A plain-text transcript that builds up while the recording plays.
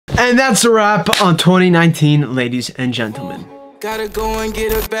And that's a wrap on 2019, ladies and gentlemen. Gotta go and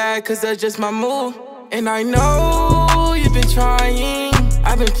get a bag, cause that's just my move. And I know you've been trying.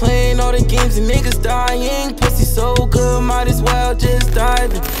 I've been playing all the games and niggas dying. Pussy so good, might as well just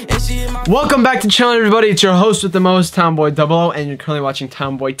dive in. And she in my Welcome back to the channel, everybody. It's your host with the most, TommyBoyTV, and you're currently watching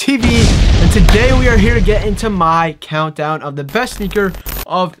TommyBoyTV. And today we are here to get into my countdown of the best sneaker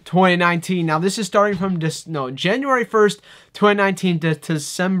of 2019. Now this is starting from January 1st, 2019 to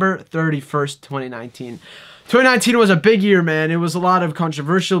December 31st, 2019. 2019 was a big year, man. It was a lot of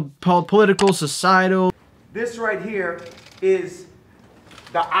controversial, political, societal. This right here is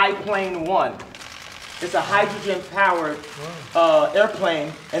the iPlane 1. It's a hydrogen-powered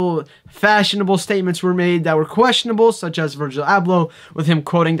airplane. Fashionable statements were made that were questionable, such as Virgil Abloh, with him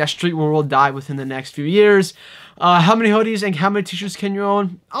quoting that streetwear will die within the next few years. How many hoodies and how many t-shirts can you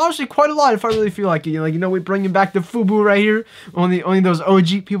own? Honestly, quite a lot if I really feel like it. Like, you know, we're bringing back the FUBU right here. Only those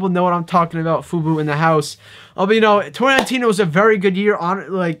OG people know what I'm talking about. FUBU in the house. But you know, 2019 was a very good year.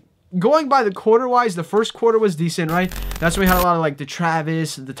 Going by the quarter-wise, the first quarter was decent, right? That's when we had a lot of like the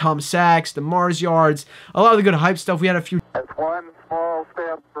Travis, the Tom Sachs, the Mars Yards, a lot of the good hype stuff. We had a few. That's one small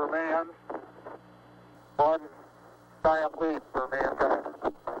step for man, one giant leap for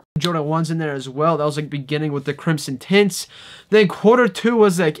mankind. Jordan 1s in there as well. That was like beginning with the crimson tints. Then quarter 2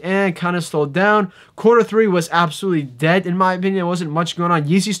 was like kind of slowed down. Quarter 3 was absolutely dead in my opinion. There wasn't much going on.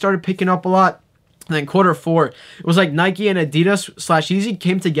 Yeezy started picking up a lot. And then quarter 4, it was like Nike and Adidas / Yeezy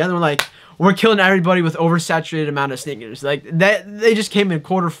came together and like, we're killing everybody with oversaturated amount of sneakers. Like that, they just came in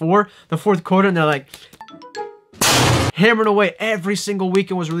quarter 4, the fourth quarter, and they're like hammering away every single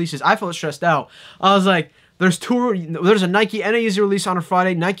weekend was releases. I felt stressed out. I was like, there's a Nike and a Yeezy release on a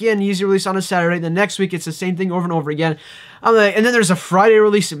Friday, Nike and Yeezy release on a Saturday. The next week it's the same thing over and over again. I'm like, and then there's a Friday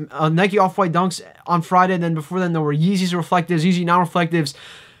release, Nike Off-White Dunks on Friday. And then before then there were Yeezys reflectives, Yeezy non-reflectives.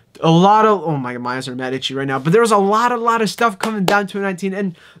 A lot of, oh my god, my eyes are mad itchy right now. But there was a lot of stuff coming down 2019.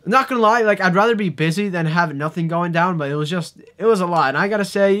 And I'm not gonna lie, like I'd rather be busy than have nothing going down. But it was a lot. And I gotta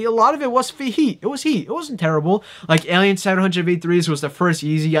say, a lot of it was heat. It was heat. It wasn't terrible. Like Alien 700 V3s was the first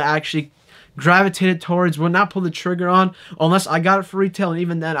Yeezy I actually gravitated towards. Would not pull the trigger on unless I got it for retail, and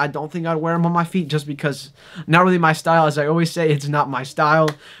even then I don't think I'd wear them on my feet just because not really my style. As I always say, it's not my style,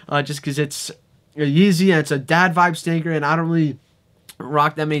 just because it's a Yeezy and it's a dad vibe sneaker, and I don't really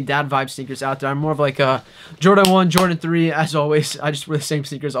rock that many dad vibe sneakers out there. I'm more of like a Jordan 1, Jordan 3. As always, I just wear the same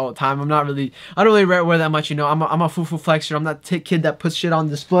sneakers all the time. I don't really wear that much, you know. I'm a foo-foo flexer. I'm that kid that puts shit on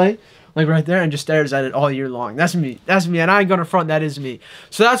display like right there and just stares at it all year long. That's me, and I ain't gonna front, that is me.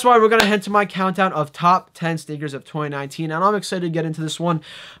 So that's why we're gonna head to my countdown of top 10 sneakers of 2019, and I'm excited to get into this one.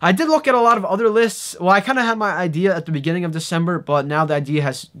 I did look at a lot of other lists. Well, I kind of had my idea at the beginning of December, but now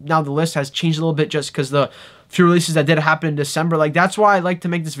the list has changed a little bit just because the few releases that did happen in December. Like that's why I like to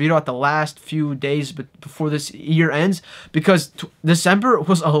make this video at the last few days before this year ends, because December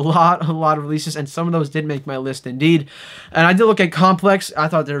was a lot of releases, and some of those did make my list indeed. And I did look at Complex. I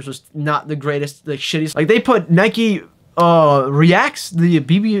thought theirs was not the greatest, like shittiest. Like they put Nike Reacts, the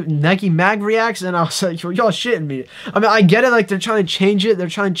BB Nike Mag Reacts, and I was like, y'all shitting me. I mean, I get it, like they're trying to change it, they're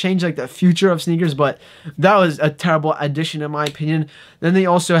trying to change like the future of sneakers, but that was a terrible addition in my opinion. Then they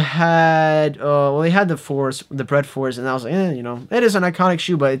also had well, they had the fours, the Bread 4s, and I was like, you know, it is an iconic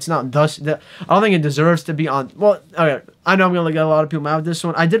shoe, but it's not I don't think it deserves to be on. Well, okay, I know I'm gonna get a lot of people mad with this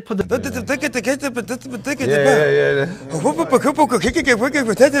one. I did put the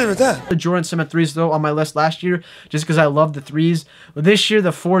Jordan 7 3s though on my list last year, just because I love the 3s. But this year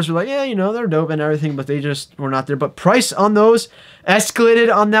the 4s were like, yeah, you know, they're dope and everything, but they just were not there. But price on those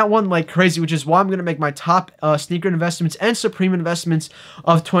escalated on that one like crazy, which is why I'm gonna make my top sneaker investments and Supreme investments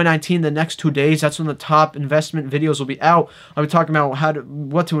of 2019 the next 2 days. That's when the top investment videos will be out. I'll be talking about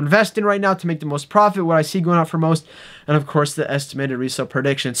what to invest in right now to make the most profit, what I see going out for most, and of course the estimated resale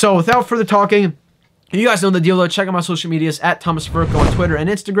prediction. So without further talking, you guys know the deal though. Check out my social medias at Thomas Furco on Twitter and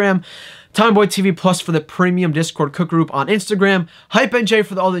Instagram, TommyBoyTV Plus for the premium Discord cook group on Instagram, HypeNJ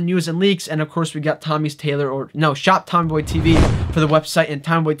for all the news and leaks, and of course we got Shop TommyBoyTV for the website, and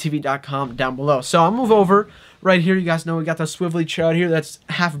TommyBoyTV.com down below. So I'll move over right here. You guys know we got the swivelly chair out here that's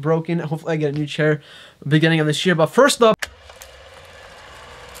half broken. Hopefully I get a new chair beginning of this year. But first up,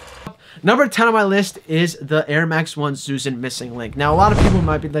 number 10 on my list is the Air Max 1 Susan missing link. Now, a lot of people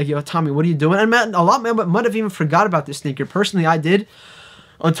might be like, yo, Tommy, what are you doing? And man, a lot might have even forgot about this sneaker. Personally, I did.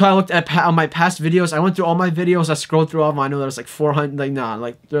 Until I looked at my past videos. I went through all my videos. I scrolled through all of them. I know there was like 400,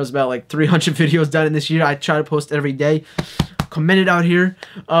 there was about like 300 videos done in this year. I try to post every day. Committed out here.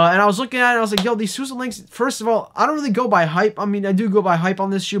 And I was looking at it, I was like, yo, these Susan links, first of all, I don't really go by hype. I mean, I do go by hype on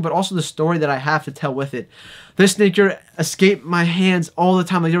this shoe, but also the story that I have to tell with it. This sneaker escaped my hands all the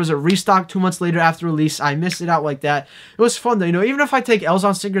time. Like, there was a restock 2 months later after release. I missed it out like that. It was fun though. You know, even if I take L's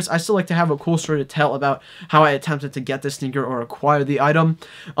on sneakers, I still like to have a cool story to tell about how I attempted to get this sneaker or acquire the item.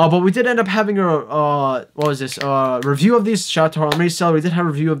 But we did end up having a review of these. Shout out to Harlem Reseller. We did have a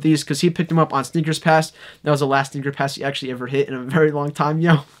review of these because he picked them up on Sneakers Pass. That was the last Sneaker Pass he actually ever hit in a very long time.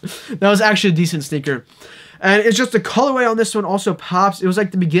 Yo, that was actually a decent sneaker. And it's just the colorway on this one also pops. It was like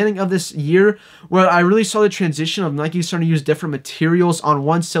the beginning of this year where I really saw the transition of Nike starting to use different materials on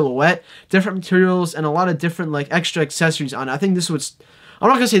one silhouette, different materials, and a lot of different like extra accessories on it. I think this was, I'm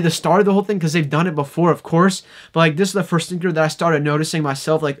not gonna say the start of the whole thing because they've done it before, of course, but like this is the first sneaker that I started noticing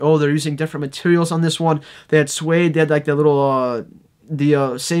myself, like, oh, they're using different materials on this one. They had suede, they had like the little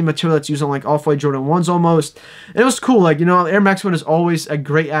same material that's used on like Off-White Jordan 1s almost. And it was cool. Like, you know, Air Max 1 is always a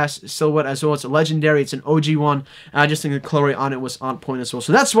great ass silhouette as well. It's a legendary, it's an OG one, and I just think the colorway on it was on point as well.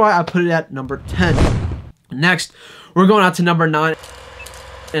 So that's why I put it at number 10. Next, we're going out to number 9.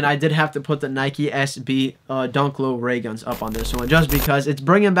 And I did have to put the Nike SB Dunk Low Ray Guns up on this one just because it's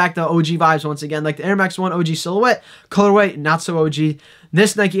bringing back the OG vibes once again. Like the Air Max 1 OG silhouette, colorway, not so OG.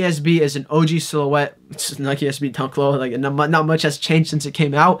 This Nike SB is an OG silhouette. It's Nike SB Dunk Low. Like not much has changed since it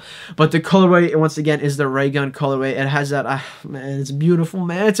came out. But the colorway, once again, is the Ray Gun colorway. It has that, man, it's beautiful,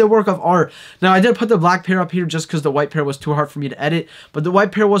 man. It's a work of art. Now, I did put the black pair up here just because the white pair was too hard for me to edit. But the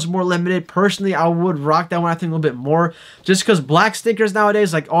white pair was more limited. Personally, I would rock that one, I think, a little bit more. Just because black sneakers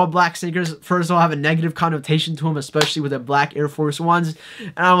nowadays, like all black sneakers, first of all, have a negative connotation to them, especially with the black Air Force Ones.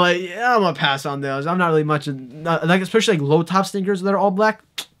 And I'm like, yeah, I'm going to pass on those. I'm not really much, like, especially like low top sneakers that are all black.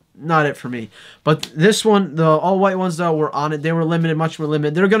 Not it for me. But this one, the all white ones though, were on it. They were limited, much more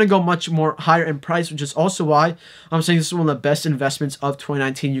limited. They're going to go much more higher in price, which is also why I'm saying this is one of the best investments of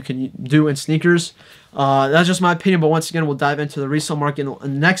 2019 you can do in sneakers. That's just my opinion, but once again, we'll dive into the resale market in the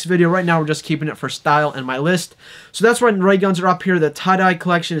next video. Right now, we're just keeping it for style and my list. So that's why Ray Guns are up here. The tie-dye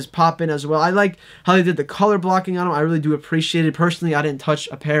collection is popping as well. I like how they did the color blocking on them. I really do appreciate it. Personally, I didn't touch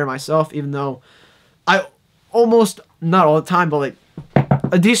a pair myself, even though I almost, not all the time, but like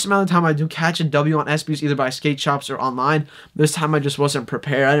a decent amount of time I do catch a W on SBs either by skate shops or online. This time I just wasn't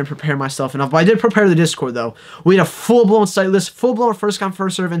prepared. I didn't prepare myself enough. But I did prepare the Discord though. We had a full-blown site list, full-blown first come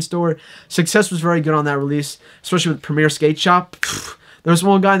first serve in store. Success was very good on that release, especially with Premier Skate Shop. There was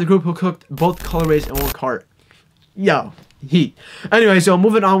one guy in the group who cooked both colorways in one cart. Yo, heat. Anyway, so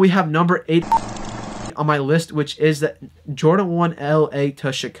moving on, we have number 8 on my list, which is the Jordan 1 LA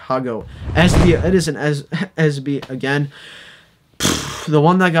to Chicago SB. It is an SB again. The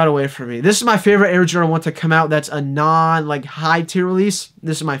one that got away from me. This is my favorite Air Jordan 1 to come out. That's a like high tier release.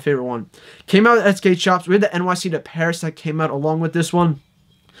 This is my favorite one. Came out at skate shops. We had the NYC to Paris that came out along with this one.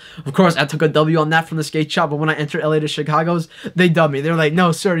 Of course, I took a W on that from the skate shop, but when I entered LA to Chicago's, they dubbed me. They were like,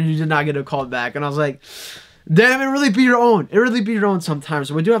 "No, sir, you did not get a call back." And I was like, damn, it really be your own. It really be your own sometimes.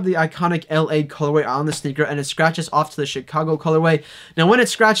 So we do have the iconic LA colorway on the sneaker, and it scratches off to the Chicago colorway. Now, when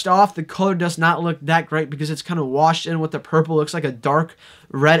it's scratched off, the color does not look that great because it's kind of washed in with the purple. It looks like a dark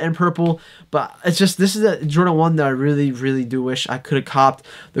red and purple, but it's just, this is a Jordan 1 that I really, really do wish I could have copped.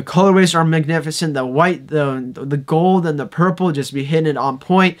 The colorways are magnificent. The white, the gold, and the purple just be hitting it on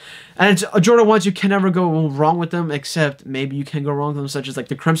point. And it's a Jordan 1s, you can never go wrong with them, except maybe you can go wrong with them, such as like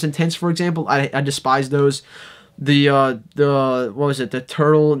the Crimson Tints, for example. I despise those. The what was it? The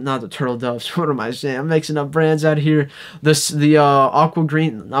turtle, not the turtle doves. What am I saying? I'm mixing up brands out here. The aqua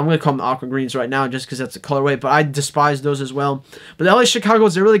green. I'm gonna call them aqua greens right now, just because that's the colorway. But I despise those as well. But the LA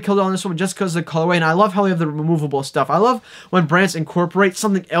Chicago's, they really killed it on this one just because of the colorway. And I love how they have the removable stuff. I love when brands incorporate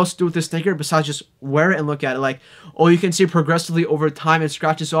something else to do with the sneaker besides just wear it and look at it. Like, oh, you can see progressively over time it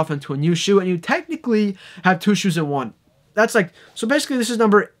scratches off into a new shoe, and you technically have 2 shoes in one. That's like, so basically this is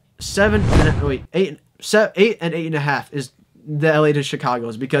number 7 and wait 8 and 8.5 is the LA to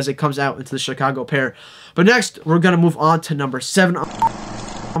Chicago's because it comes out into the Chicago pair. But next, we're going to move on to number 7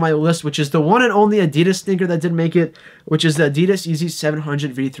 on my list, which is the one and only Adidas sneaker that did make it, which is the Adidas Yeezy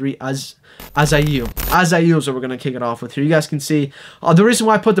 700 V3 Azayu. Azayu is what we're going to kick it off with here. You guys can see, the reason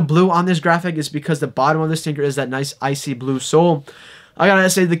why I put the blue on this graphic is because the bottom of the sneaker is that nice icy blue sole. I gotta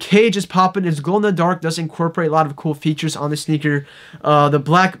say, the cage is popping. It's glow in the dark. Does incorporate a lot of cool features on the sneaker.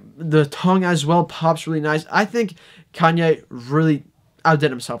 The tongue as well pops really nice. I think Kanye really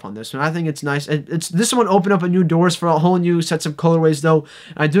outdid himself on this one. I think it's nice. This one opened up a new doors for a whole new sets of colorways, though.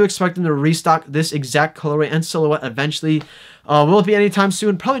 I do expect them to restock this exact colorway and silhouette eventually. Will it be anytime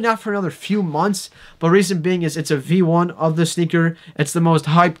soon? Probably not for another few months. But reason being is it's a V1 of the sneaker. It's the most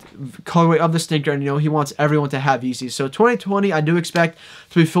hyped colorway of the sneaker, and you know he wants everyone to have Yeezy. So 2020, I do expect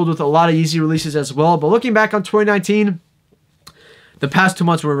to be filled with a lot of Yeezy releases as well. But looking back on 2019, The past 2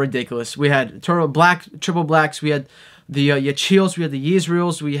 months were ridiculous. We had turtle black, triple blacks. We had the Yachiels, we had the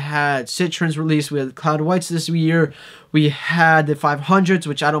Yisraels, we had Citrons released, we had Cloud Whites this year, we had the 500s,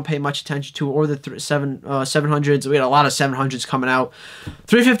 which I don't pay much attention to, or the 700s. We had a lot of 700s coming out.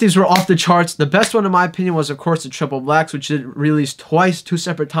 350s were off the charts. The best one, in my opinion, was, of course, the triple blacks, which did release twice, 2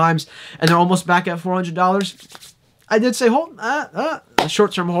 separate times, and they're almost back at $400. I did say hold a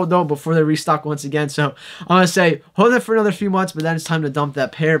short-term hold though before they restock once again. So I'm gonna say hold it for another few months, but then it's time to dump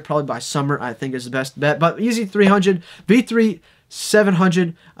that pair. Probably by summer, I think is the best bet. But easy 300, V3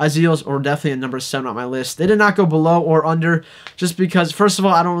 700 Aziels, or definitely a number 7 on my list. They did not go below or under, just because first of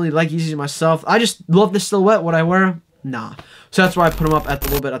all I don't really like Yeezys myself. I just love the silhouette. Would I wear them? Nah. So that's why I put them up at a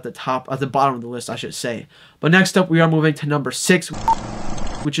little bit at the bottom of the list, I should say. But next up, we are moving to number 6,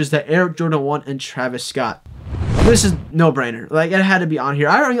 which is the Air Jordan 1 and Travis Scott. This is no-brainer. Like, it had to be on here.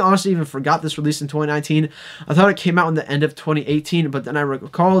 I honestly even forgot this released in 2019. I thought it came out in the end of 2018, but then I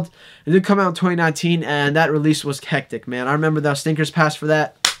recalled it did come out in 2019, and that release was hectic, man. I remember the Stinkers Pass for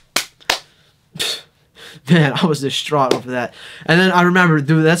that. Man, I was distraught over that. And then I remember,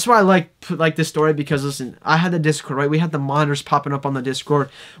 dude, that's why I like this story, because listen, I had the Discord, right? We had the monitors popping up on the Discord.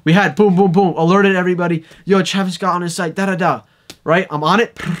 We had boom, boom, boom, alerted everybody. Yo, Travis Scott on his site, da-da-da. Right? I'm on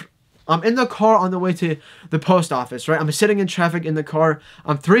it. I'm in the car on the way to the post office, right? I'm sitting in traffic in the car.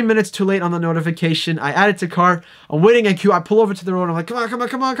 I'm 3 minutes too late on the notification. I add it to cart. I'm waiting in queue. I pull over to the road. I'm like, come on, come on,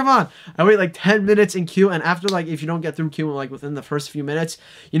 come on, come on. I wait like 10 minutes in queue. And after, like, if you don't get through queue, like, within the first few minutes,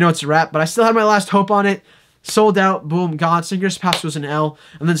 you know it's a wrap. But I still had my last hope on it. Sold out, boom, gone. Stinkers Pass was an L.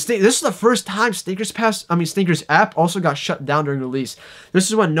 And then this is the first time Stinkers app also got shut down during release. This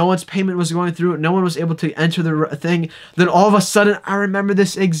is when no one's payment was going through. No one was able to enter the thing. Then all of a sudden, I remember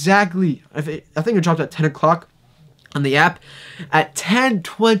this exactly. I think it dropped at 10 o'clock on the app. At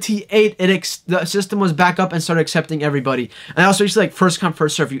 10:28, the system was back up and started accepting everybody. And also, it's like first come,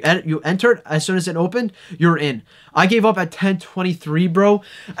 first serve. You entered, as soon as it opened, you're in. I gave up at 10:23, bro.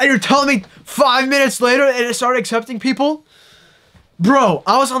 And you're telling me 5 minutes later and it started accepting people? Bro,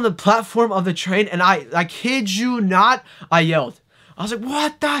 I was on the platform of the train and I kid you not, I yelled. I was like,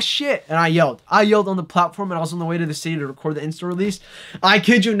 what the shit? And I yelled. I yelled on the platform, and I was on the way to the city to record the Insta release. I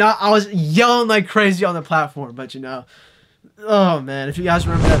kid you not, I was yelling like crazy on the platform. But you know, oh man, if you guys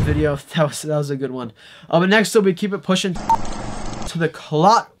remember that video, that was a good one. But next up, we keep it pushing to the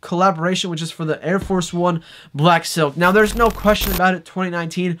collaboration, which is for the Air Force One Black Silk. Now, there's no question about it.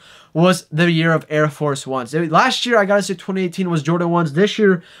 2019 was the year of Air Force Ones. Last year, I gotta say 2018 was Jordan 1s. This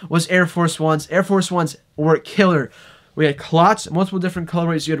year was Air Force Ones. Air Force Ones were killer. We had clots, multiple different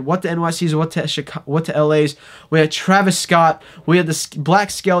colorways. You had what the NYCs, what to LAs. We had Travis Scott. We had the black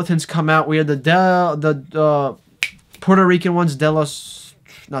skeletons come out. We had the Puerto Rican ones,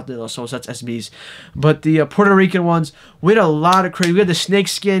 not De Los Sols, that's SBs, but the Puerto Rican ones. We had a lot of crazy. We had the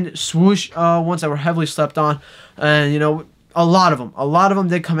snakeskin swoosh ones that were heavily slept on, and you know, a lot of them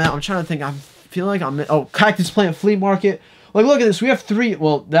did come out. I'm trying to think. I feel like Cactus Plant Flea Market. Like, look at this. We have 3.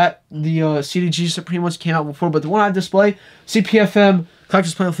 Well, the CDG Supreme ones came out before, but the one I display, CPFM,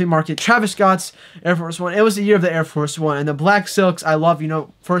 Cactus Plant Flea Market, Travis Scott's Air Force One. It was the year of the Air Force One. And the black silks, I love, you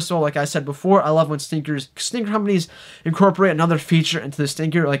know, first of all, like I said before, I love when sneaker companies incorporate another feature into the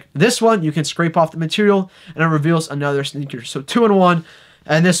sneaker. Like this one, you can scrape off the material, and it reveals another sneaker. So 2 in 1.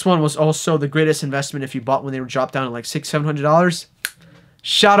 And this one was also the greatest investment if you bought when they were dropped down at like $600-700.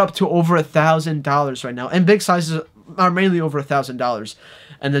 Shot up to over $1,000 right now. And big sizes are mainly over $1,000,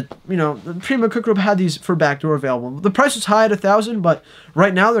 and the Prima Cook Group had these for backdoor available. The price was high at $1,000, but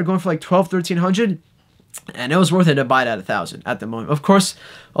right now they're going for like $1,200-1,300, and it was worth it to buy it at $1,000 at the moment. Of course,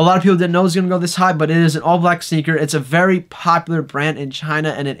 a lot of people didn't know it was going to go this high, but it is an all-black sneaker. It's a very popular brand in China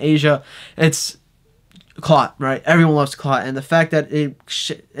and in Asia. It's clot, right? Everyone loves clot, and the fact that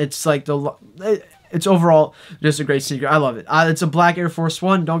it's like it's overall just a great sneaker. I love it. It's a black Air Force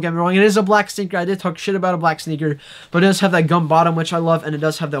One. Don't get me wrong. It is a black sneaker. I did talk shit about a black sneaker, but it does have that gum bottom, which I love, and it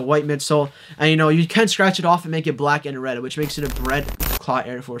does have that white midsole. And, you know, you can scratch it off and make it black and red, which makes it a red clot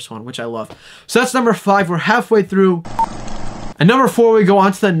Air Force One, which I love. So that's number 5. We're halfway through. And number 4, we go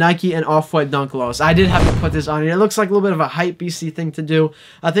on to the Nike and Off-White Dunk Lows. I did have to put this on here. It looks like a little bit of a hype BC thing to do.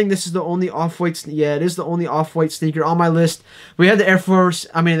 I think this is the only Off-White, yeah, it is the only Off-White sneaker on my list. We had the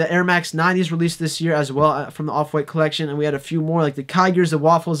the Air Max 90s released this year as well from the Off-White collection. And we had a few more like the Tigers, the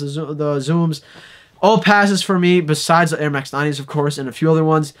Waffles, the Zooms. All passes for me besides the Air Max 90s, of course, and a few other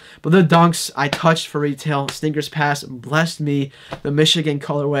ones. But the Dunks I touched for retail. Sneakers Pass blessed me. The Michigan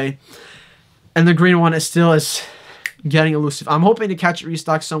colorway. And the green one is still getting elusive. I'm hoping to catch a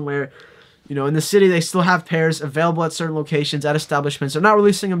restock somewhere, You know, in the city, they still have pairs available at certain locations, at establishments. They're not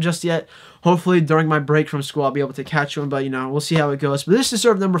releasing them just yet. Hopefully, during my break from school, I'll be able to catch one. But, you know, we'll see how it goes. But this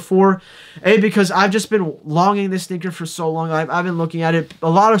deserves number 4. Because I've just been longing this sneaker for so long. I've been looking at it. A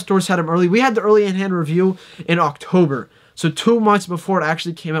lot of stores had them early. We had the early in-hand review in October. So 2 months before it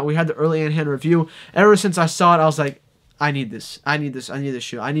actually came out, we had the early in-hand review. Ever since I saw it, I was like, I need this. I need this. I need this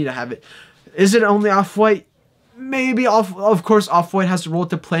shoe. I need to have it. Is it only Off-White? Maybe. Of course, Off-White has the role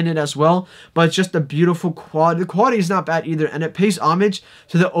to play in it as well, but it's just a beautiful quality. The quality is not bad either, and it pays homage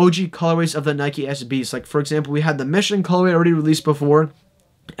to the OG colorways of the Nike SBs. Like, for example, we had the Mission colorway already released before,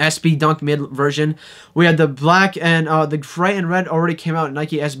 SB Dunk Mid version. We had the black and the gray and red already came out,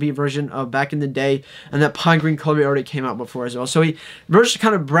 Nike SB version back in the day, and that pine green colorway already came out before as well. So Virgil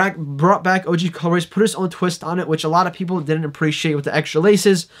kind of brought back OG colorways, put his own twist on it, which a lot of people didn't appreciate with the extra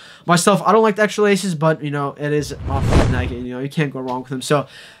laces. Myself, I don't like the extra laces, but you know, it is off Nike. You know, you can't go wrong with them. So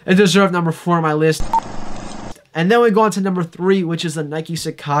it deserved number 4 on my list. And then we go on to number 3, which is the Nike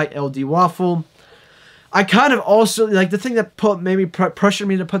Sacai LD Waffle. I kind of also, like, the thing that maybe pressured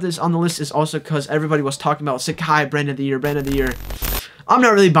me to put this on the list is also because everybody was talking about Sacai brand of the year, brand of the year. I'm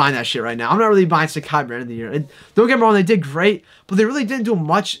not really buying that shit right now. I'm not really buying Sacai brand of the year. Don't get me wrong, they did great, but they really didn't do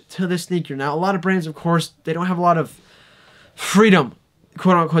much to this sneaker. Now, a lot of brands, of course, they don't have a lot of freedom,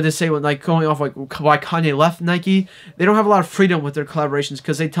 quote unquote, to say, when, like, going off like why Kanye left Nike. They don't have a lot of freedom with their collaborations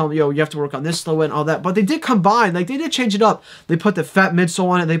because they tell them, yo, you have to work on this silhouette and all that. But they did combine, like, they did change it up. They put the fat midsole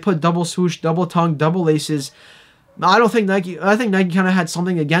on it. They put double swoosh, double tongue, double laces. I don't think Nike. I think Nike kind of had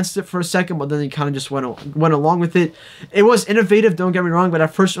something against it for a second, but then they kind of just went along with it. It was innovative, don't get me wrong, but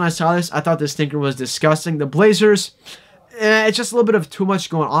at first when I saw this, I thought this sneaker was disgusting. The Blazers, it's just a little bit of too much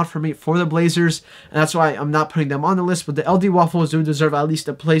going on for me for the Blazers, and that's why I'm not putting them on the list. But the LD Waffles do deserve at least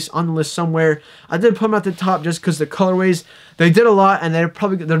a place on the list somewhere. I did put them at the top just because the colorways, they did a lot, and they're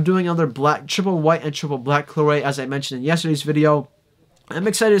doing another black, triple white and triple black colorway, as I mentioned in yesterday's video. I'm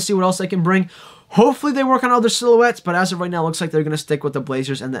excited to see what else they can bring. Hopefully they work on other silhouettes, but as of right now, it looks like they're going to stick with the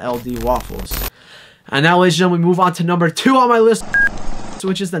Blazers and the LD Waffles. And now, ladies and gentlemen, we move on to number 2 on my list,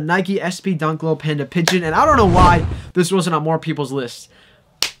 which is the Nike SB Dunk Low Panda Pigeon. And I don't know why this wasn't on more people's lists.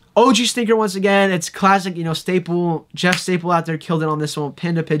 OG sneaker once again. It's classic, you know, Staple. Jeff Staple out there killed it on this one.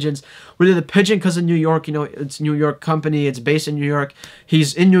 Panda Pigeons. We did the pigeon because of New York. You know, it's New York company. It's based in New York.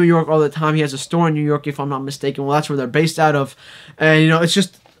 He's in New York all the time. He has a store in New York, if I'm not mistaken. Well, that's where they're based out of. And, you know, it's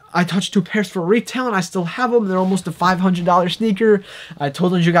just, I touched 2 pairs for retail, and I still have them. They're almost a $500 sneaker. I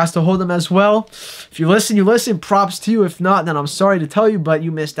told you guys to hold them as well. If you listen, you listen. Props to you. If not, then I'm sorry to tell you, but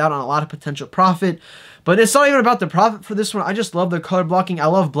you missed out on a lot of potential profit. But it's not even about the profit for this one. I just love the color blocking. I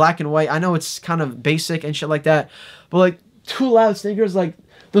love black and white. I know it's kind of basic and shit like that, but like 2 loud sneakers, like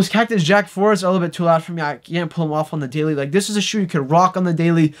those Cactus Jack 4s are a little bit too loud for me. I can't pull them off on the daily. Like, this is a shoe you can rock on the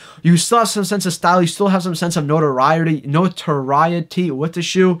daily. You still have some sense of style. You still have some sense of notoriety with the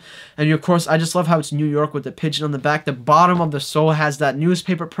shoe. And of course, I just love how it's New York with the pigeon on the back. The bottom of the sole has that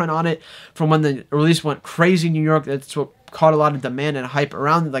newspaper print on it from when the release went crazy in New York. That's what caught a lot of demand and hype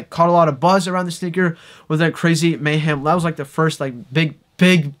around it. Like, caught a lot of buzz around the sneaker with that crazy mayhem. That was like the first like big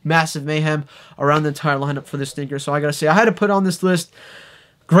massive mayhem around the entire lineup for this sneaker. So I gotta say, I had to put it on this list.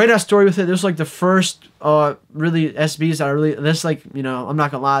 Great ass story with it. This was like the first really SBs that I really, this, like, you know, I'm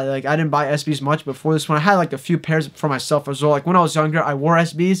not gonna lie, like, I didn't buy SBs much before this one. I had like a few pairs for myself as well. Like, when I was younger, I wore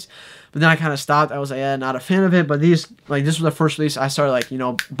SBs, but then I kind of stopped. I was like, yeah, not a fan of it. But these, like, this was the first release I started, like, you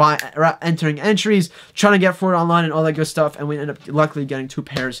know, entering entries, trying to get for it online and all that good stuff. And we ended up luckily getting 2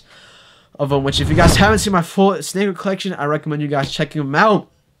 pairs of them, which if you guys haven't seen my full sneaker collection, I recommend you guys checking them out.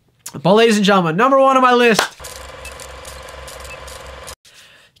 But ladies and gentlemen, number 1 on my list,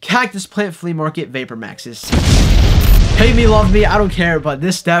 Cactus Plant Flea Market Vapor Maxes. Hate me, love me, I don't care, but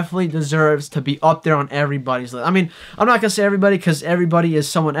this definitely deserves to be up there on everybody's list. I mean, I'm not gonna say everybody because everybody is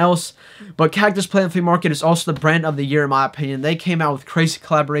someone else, but Cactus Plant Flea Market is also the brand of the year in my opinion. They came out with crazy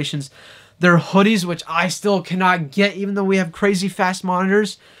collaborations. Their hoodies, which I still cannot get, even though we have crazy fast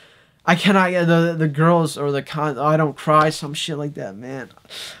monitors. I cannot get the girls or the I don't cry, some shit like that, man.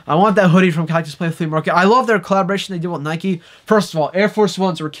 I want that hoodie from Cactus Plant Flea Market. I love their collaboration they did with Nike. First of all, Air Force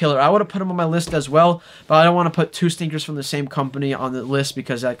Ones were killer. I would have put them on my list as well, but I don't want to put 2 sneakers from the same company on the list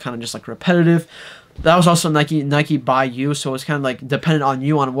because that kind of just like repetitive. That was also Nike by you, so it's kind of like dependent on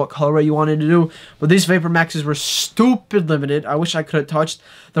you on what colorway you wanted to do. But these Vapor Maxes were stupid limited. I wish I could have touched.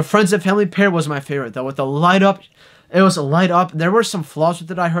 The Friends and Family pair was my favorite though, with the light up. It was a light up. There were some flaws with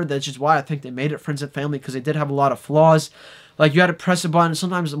it, I heard. That's just why I think they made it Friends and Family, because they did have a lot of flaws. Like, you had to press a button.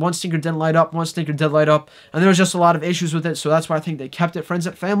 Sometimes one sneaker didn't light up, one sneaker did light up. And there was just a lot of issues with it, so that's why I think they kept it Friends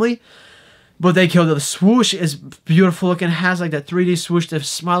and Family. But they killed it. The swoosh is beautiful looking. It has like that 3D swoosh, the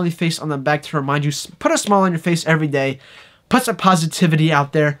smiley face on the back to remind you. Put a smile on your face every day. Put some positivity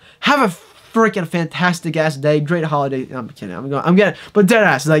out there. Have a freaking fantastic ass day. Great holiday. I'm kidding. I'm getting, but dead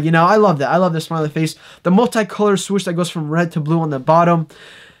ass. Like, you know, I love that. I love the smiley face. The multicolor swoosh that goes from red to blue on the bottom.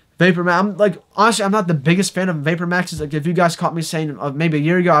 Vapor Max. I'm like, honestly, I'm not the biggest fan of Vapor Maxes. Like, if you guys caught me saying maybe a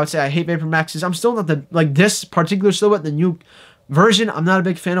year ago, I would say I hate Vapor Maxes. I'm still not the, like, this particular silhouette, the new version, I'm not a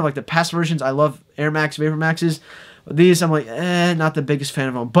big fan of. Like the past versions, I love Air Max, Vapor Maxes. But these, I'm like, not the biggest fan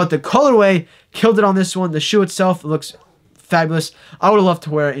of them. But the colorway killed it on this one. The shoe itself looks fabulous. I would love to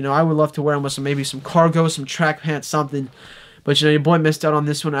wear it. You know, I would love to wear them with maybe some cargo, some track pants, something. But you know, your boy missed out on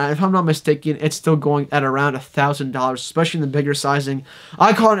this one. If I'm not mistaken, it's still going at around $1,000, especially in the bigger sizing.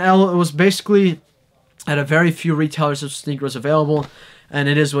 I call it an L. It was basically at a very few retailers of sneakers available. And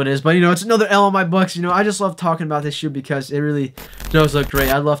it is what it is. But, you know, it's another L on my books. You know, I just love talking about this shoe because it really does look great.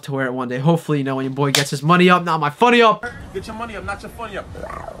 I'd love to wear it one day. Hopefully, you know, when your boy gets his money up, not my funny up. Get your money up, not your funny up.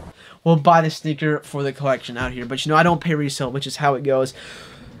 We'll buy the sneaker for the collection out here. But, you know, I don't pay resale, which is how it goes.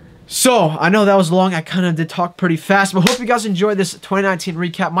 So, I know that was long. I kind of did talk pretty fast. But hope you guys enjoyed this 2019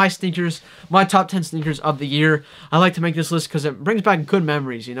 recap. My sneakers, my top 10 sneakers of the year. I like to make this list because it brings back good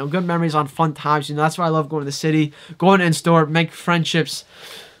memories. You know, good memories on fun times. You know, that's why I love going to the city, going in store, make friendships,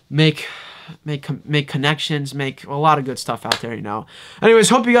 make connections, make a lot of good stuff out there, you know. Anyways,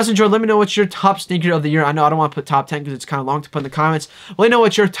 hope you guys enjoyed. Let me know what's your top sneaker of the year. I know I don't want to put top 10 because it's kind of long to put in the comments. Let me know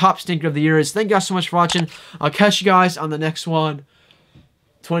what your top sneaker of the year is. Thank you guys so much for watching. I'll catch you guys on the next one.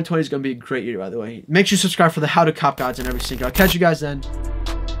 2020 is going to be a great year, by the way. Make sure you subscribe for the how to cop guides and every sneaker. I'll catch you guys then.